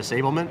towards that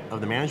disablement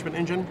of the management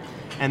engine,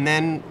 and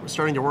then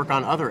starting to work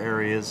on other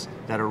areas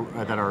that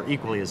are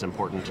equally as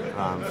important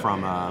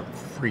from a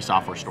free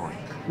software store.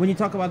 When you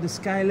talk about the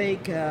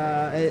Skylake,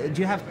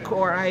 do you have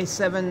Core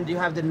i7? Do you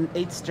have the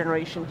 8th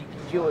generation?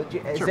 Is Sure.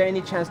 there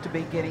any chance to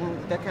be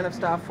getting that kind of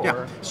stuff? Or?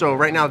 Yeah. So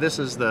right now, this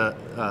is the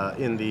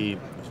in the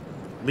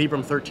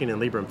Librem 13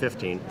 and Librem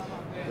 15.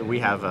 We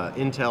have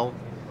Intel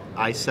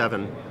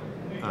i7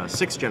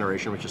 6th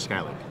generation, which is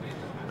Skylake.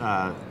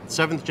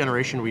 7th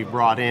generation we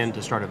brought in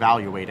to start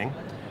evaluating,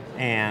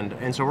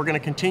 and so we're going to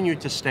continue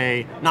to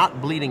stay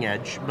not bleeding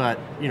edge, but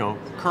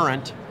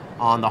current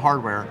on the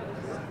hardware.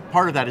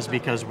 Part of that is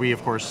because we,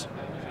 of course,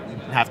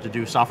 have to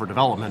do software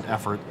development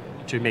effort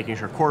to making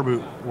sure Core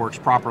Boot works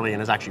properly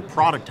and is actually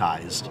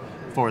productized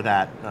for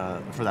that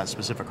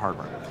specific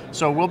hardware.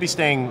 So we'll be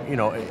staying.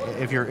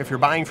 If you're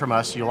buying from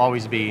us, you'll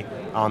always be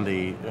on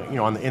the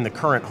in the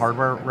current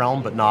hardware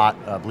realm, but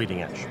not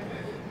bleeding edge.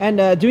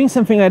 And doing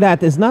something like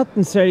that is not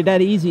necessarily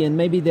that easy, and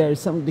maybe there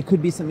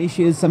could be some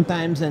issues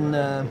sometimes. And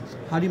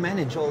how do you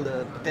manage all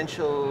the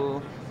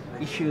potential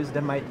issues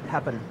that might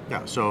happen?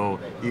 Yeah, so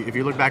if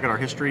you look back at our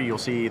history, you'll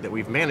see that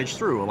we've managed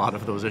through a lot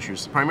of those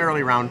issues,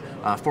 primarily around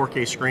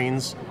 4K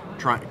screens,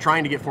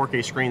 trying to get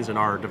 4K screens in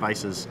our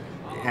devices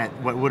at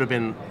what would have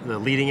been the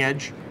leading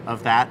edge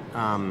of that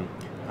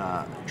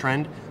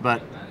trend.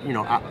 But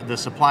the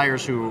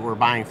suppliers who were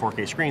buying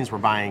 4K screens were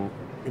buying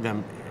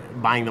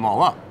them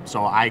all up,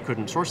 so I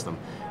couldn't source them,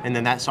 and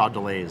then that saw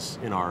delays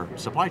in our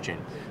supply chain.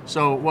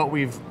 So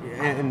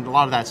and a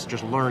lot of that's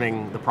just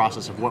learning the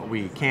process of what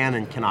we can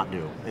and cannot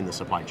do in the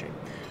supply chain.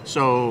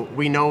 So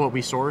we know what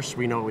we source,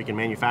 we know what we can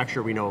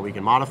manufacture, we know what we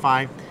can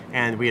modify,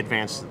 and we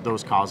advance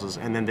those causes.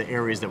 And then the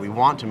areas that we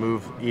want to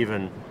move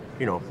even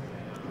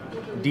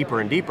deeper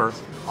and deeper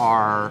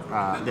are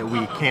that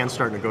we can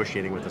start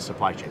negotiating with the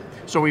supply chain.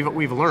 So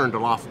we've learned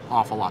an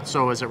awful lot.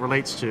 So as it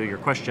relates to your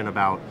question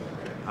about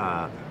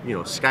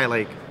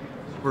Skylake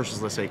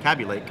versus, let's say,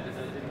 Kaby Lake,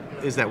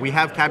 is that we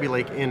have Kaby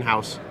Lake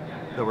in-house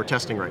that we're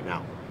testing right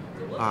now.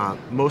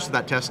 Most of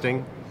that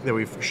testing that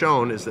we've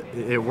shown is that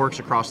it works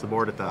across the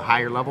board at the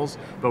higher levels,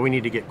 but we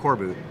need to get Core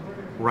Boot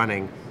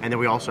running, and then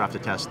we also have to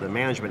test the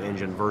management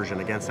engine version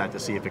against that to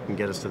see if it can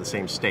get us to the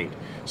same state.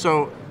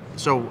 So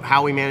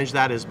how we manage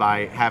that is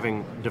by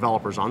having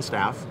developers on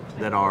staff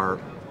that are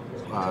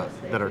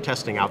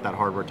testing out that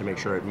hardware to make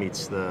sure it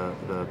meets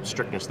the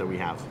strictness that we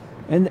have.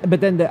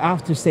 But then the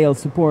after-sales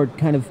support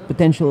kind of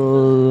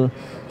potential,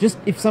 just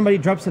if somebody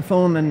drops a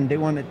phone and they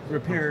want it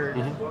repaired,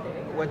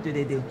 what do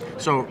they do?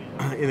 So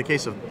in the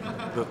case of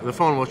the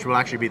phone, which will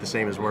actually be the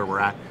same as where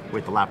we're at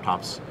with the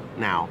laptops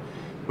now,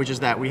 which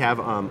is that we have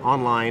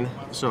online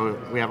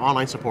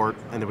support,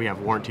 and then we have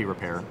warranty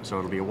repair. So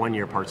it'll be a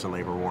 1-year parts and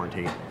labor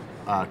warranty.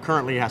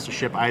 Currently it has to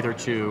ship either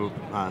to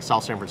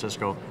South San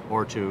Francisco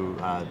or to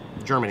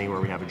Germany,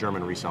 where we have a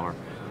German reseller.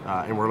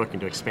 And we're looking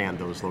to expand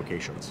those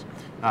locations.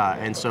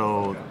 And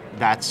so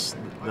that's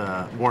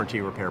the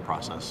warranty repair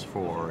process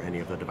for any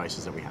of the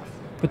devices that we have.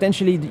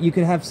 Potentially you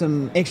could have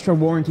some extra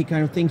warranty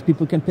kind of things.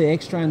 People can pay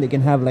extra and they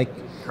can have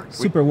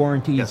super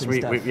warranties and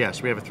stuff.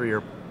 Yes, we have a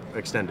 3-year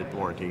extended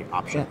warranty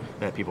option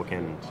that people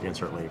can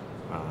certainly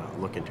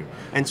look into.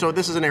 And so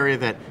this is an area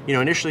that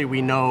initially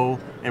we know,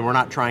 and we're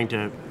not trying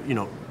to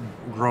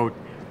grow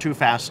too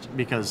fast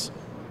because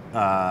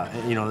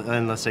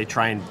and let's say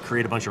try and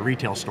create a bunch of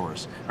retail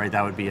stores, right?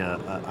 That would be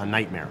a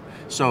nightmare.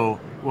 So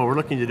what we're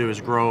looking to do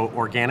is grow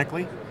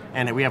organically,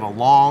 and we have a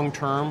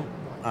long-term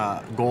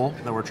goal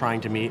that we're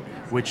trying to meet,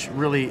 which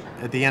really,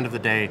 at the end of the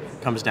day,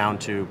 comes down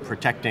to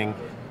protecting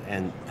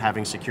and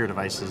having secure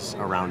devices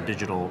around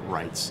digital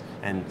rights,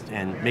 and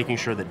making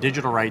sure that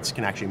digital rights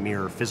can actually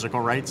mirror physical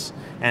rights.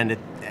 And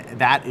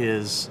that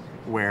is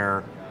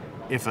where,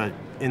 if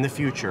in the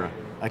future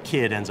a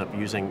kid ends up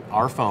using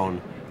our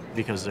phone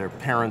because their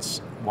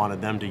parents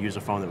wanted them to use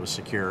a phone that was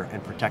secure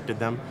and protected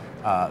them,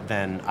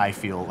 then I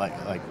feel like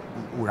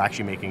we're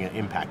actually making an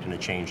impact and a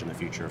change in the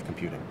future of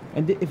computing.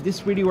 And if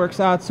this really works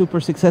out, super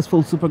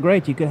successful, super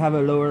great, you could have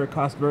a lower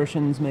cost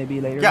versions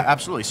maybe later? Yeah,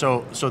 absolutely.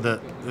 So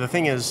the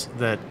thing is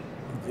that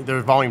there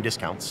are volume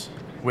discounts,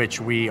 which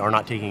we are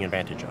not taking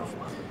advantage of.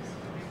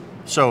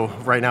 So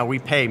right now we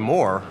pay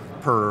more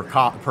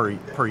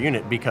per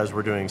unit because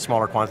we're doing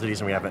smaller quantities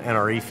and we have an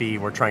NRE fee.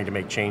 We're trying to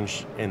make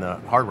change in the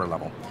hardware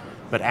level.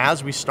 But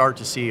as we start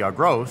to see our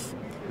growth,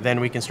 then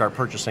we can start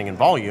purchasing in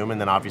volume,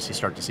 and then obviously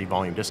start to see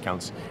volume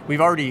discounts.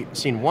 We've already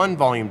seen one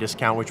volume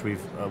discount, which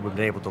we've been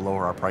able to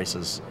lower our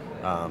prices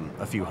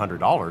a few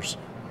 $100s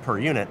per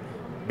unit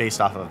based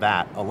off of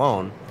that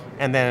alone.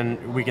 And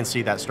then we can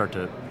see that start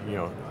to,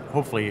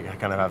 hopefully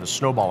kind of have a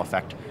snowball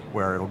effect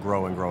where it'll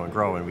grow and grow and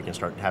grow, and we can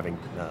start having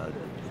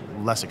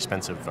less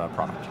expensive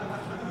product.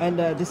 And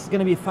this is going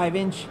to be a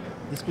 5-inch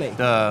display.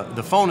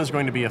 The phone is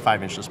going to be a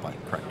 5-inch display,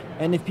 correct.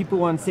 And if people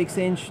want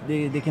 6-inch,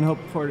 they can hope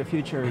for the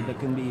future there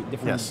can be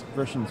different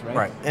versions, right?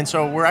 Right. And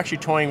so we're actually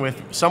toying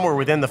with somewhere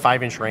within the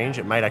 5-inch range.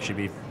 It might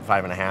actually be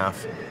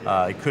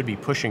 5.5. It could be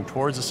pushing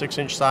towards a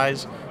 6-inch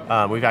size.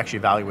 We've actually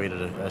evaluated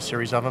a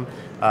series of them.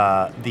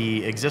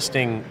 The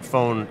existing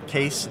phone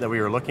case that we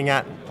were looking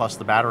at, plus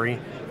the battery,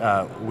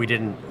 we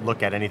didn't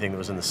look at anything that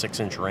was in the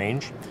 6-inch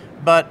range.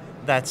 But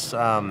that's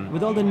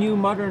with all the new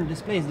modern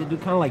displays, they do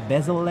kind of like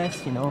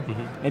bezel-less, you know.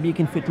 Maybe you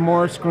can fit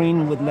more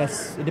screen with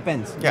less. It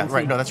depends. Yeah,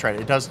 right. No, that's right.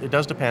 It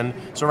does depend.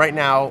 So right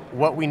now,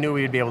 what we knew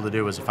we'd be able to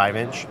do was a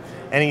 5-inch.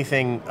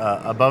 Anything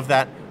above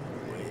that,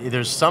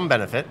 there's some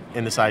benefit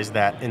in the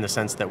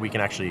sense that we can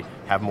actually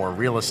have more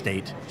real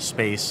estate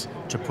space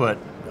to put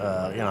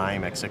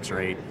IMX 6 or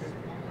 8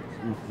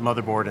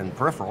 motherboard and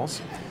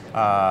peripherals,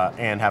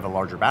 and have a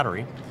larger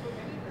battery.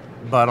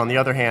 But on the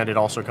other hand, it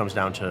also comes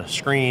down to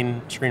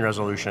screen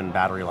resolution,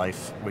 battery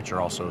life, which are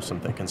also some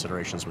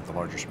considerations with the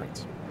larger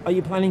screens. Are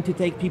you planning to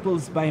take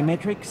people's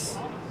biometrics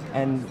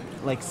and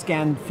like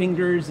scan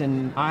fingers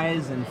and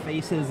eyes and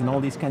faces and all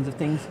these kinds of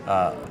things?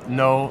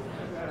 No,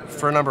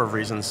 for a number of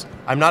reasons.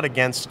 I'm not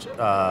against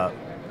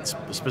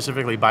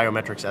specifically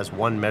biometrics as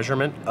one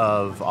measurement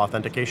of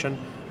authentication,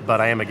 but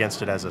I am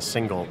against it as a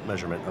single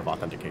measurement of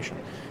authentication.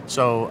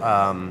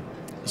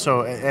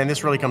 And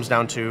this really comes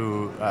down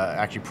to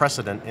actually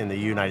precedent in the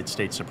United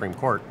States Supreme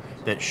Court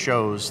that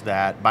shows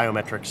that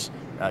biometrics,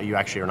 you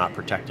actually are not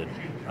protected.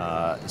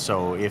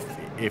 So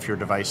if your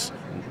device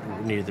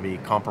needed to be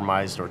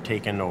compromised or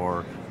taken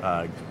or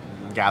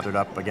gathered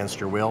up against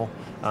your will,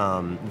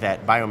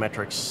 that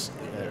biometrics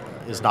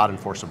is not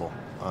enforceable.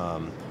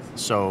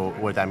 So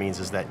what that means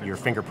is that your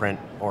fingerprint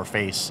or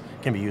face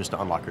can be used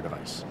to unlock your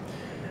device.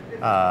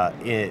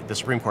 The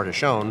Supreme Court has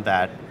shown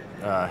that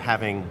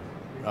having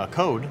a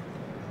code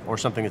or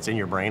something that's in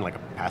your brain, like a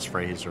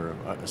passphrase or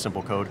a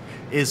simple code,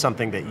 is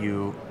something that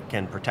you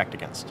can protect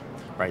against,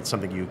 right?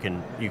 Something you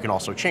can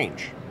also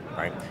change,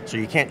 right? So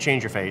you can't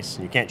change your face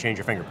and you can't change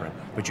your fingerprint,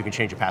 but you can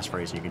change a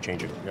passphrase and you can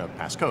change a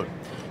passcode.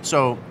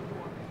 So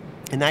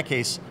in that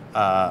case,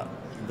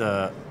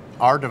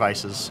 our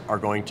devices are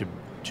going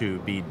to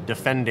be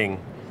defending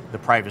the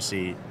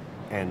privacy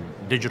and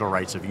digital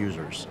rights of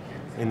users.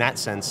 In that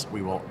sense,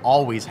 we will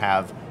always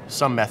have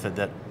some method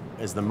that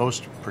is the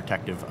most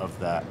protective of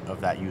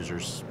that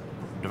user's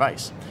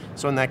device.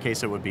 So in that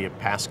case, it would be a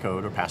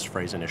passcode or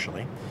passphrase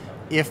initially.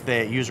 If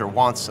the user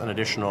wants an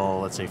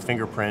additional, let's say,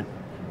 fingerprint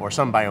or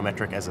some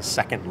biometric as a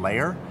second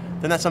layer,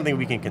 then that's something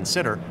we can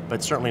consider,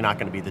 but certainly not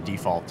going to be the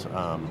default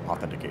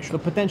authentication. So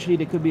potentially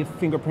there could be a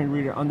fingerprint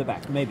reader on the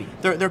back, maybe.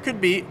 There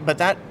could be, but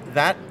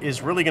that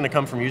is really going to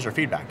come from user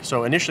feedback.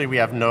 So initially we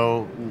have I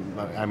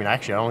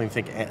don't even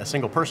think a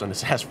single person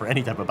has asked for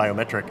any type of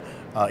biometric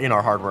in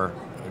our hardware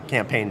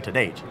campaign to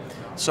date.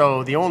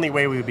 So the only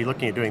way we would be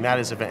looking at doing that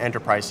is if an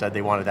enterprise said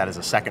they wanted that as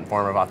a second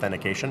form of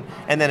authentication,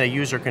 and then a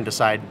user can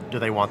decide, do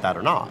they want that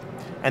or not?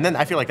 And then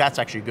I feel like that's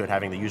actually good,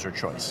 having the user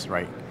choice,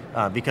 right?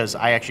 Because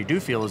I actually do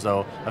feel as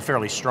though a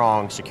fairly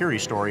strong security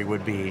story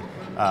would be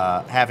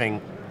having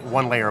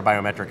one layer of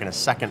biometric and a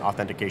second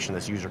authentication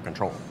that's user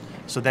controlled.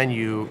 So then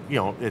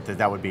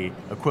that would be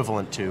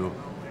equivalent to,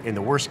 in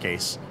the worst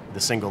case, the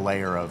single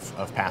layer of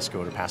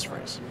passcode or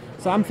passphrase.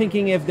 So I'm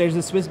thinking if there's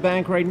a Swiss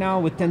bank right now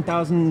with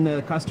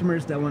 10,000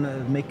 customers that want to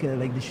make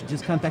they should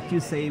just contact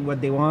you, say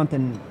what they want,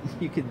 and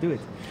you could do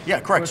it. Yeah,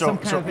 correct. Or some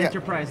kind of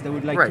enterprise that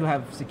would like to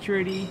have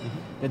security,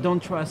 that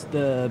don't trust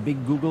the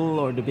big Google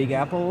or the big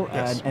Apple,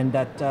 and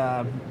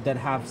that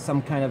have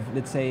some kind of,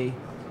 let's say,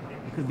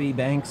 it could be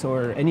banks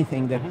or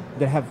anything that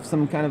have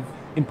some kind of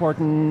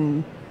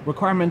important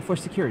requirement for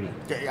security.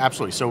 Yeah,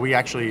 absolutely. So we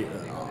actually,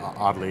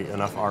 oddly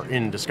enough, are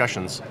in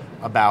discussions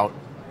about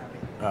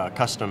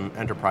custom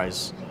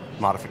enterprise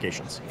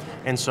modifications.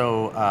 And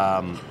so,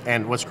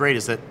 and what's great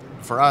is that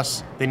for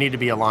us, they need to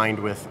be aligned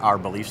with our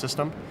belief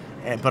system,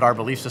 but our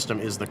belief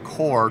system is the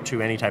core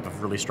to any type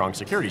of really strong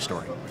security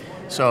story.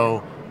 So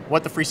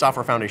what the Free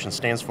Software Foundation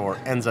stands for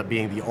ends up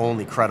being the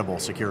only credible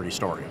security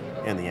story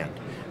in the end.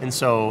 And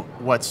so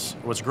what's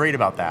great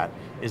about that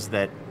is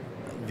that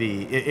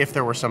if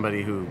there were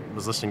somebody who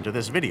was listening to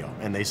this video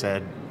and they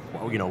said,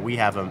 well, we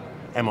have a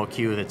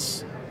MOQ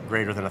that's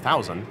greater than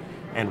 1,000,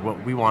 and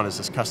what we want is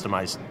this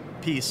customized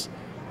piece,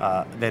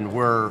 then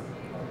we're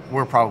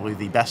probably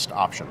the best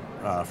option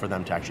for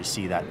them to actually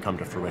see that come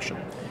to fruition.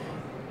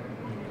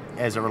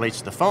 As it relates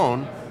to the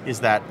phone,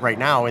 is that right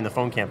now in the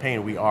phone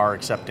campaign we are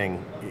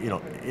accepting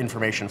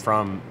information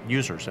from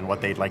users and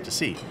what they'd like to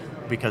see,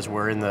 because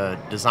we're in the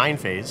design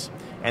phase,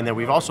 and then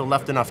we've also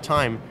left enough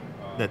time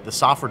that the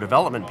software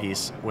development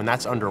piece, when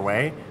that's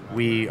underway,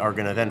 we are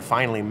going to then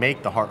finally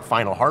make the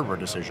final hardware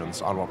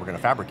decisions on what we're going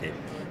to fabricate.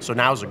 So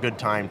now's a good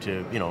time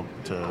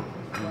to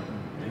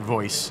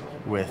voice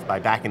by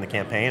backing the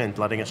campaign and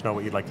letting us know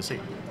what you'd like to see.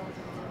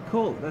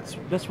 Cool,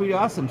 that's really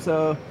awesome.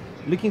 So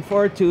looking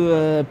forward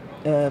to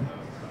a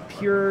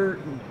pure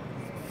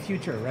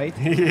future, right?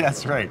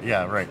 That's right.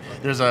 Yeah, right.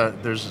 There's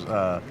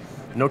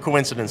no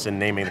coincidence in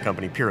naming the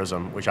company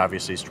Purism, which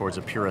obviously is towards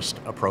a purist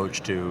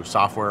approach to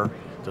software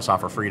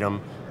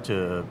freedom,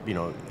 to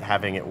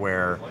having it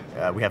where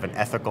we have an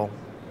ethical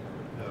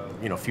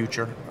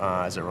future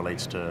as it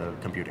relates to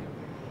computing.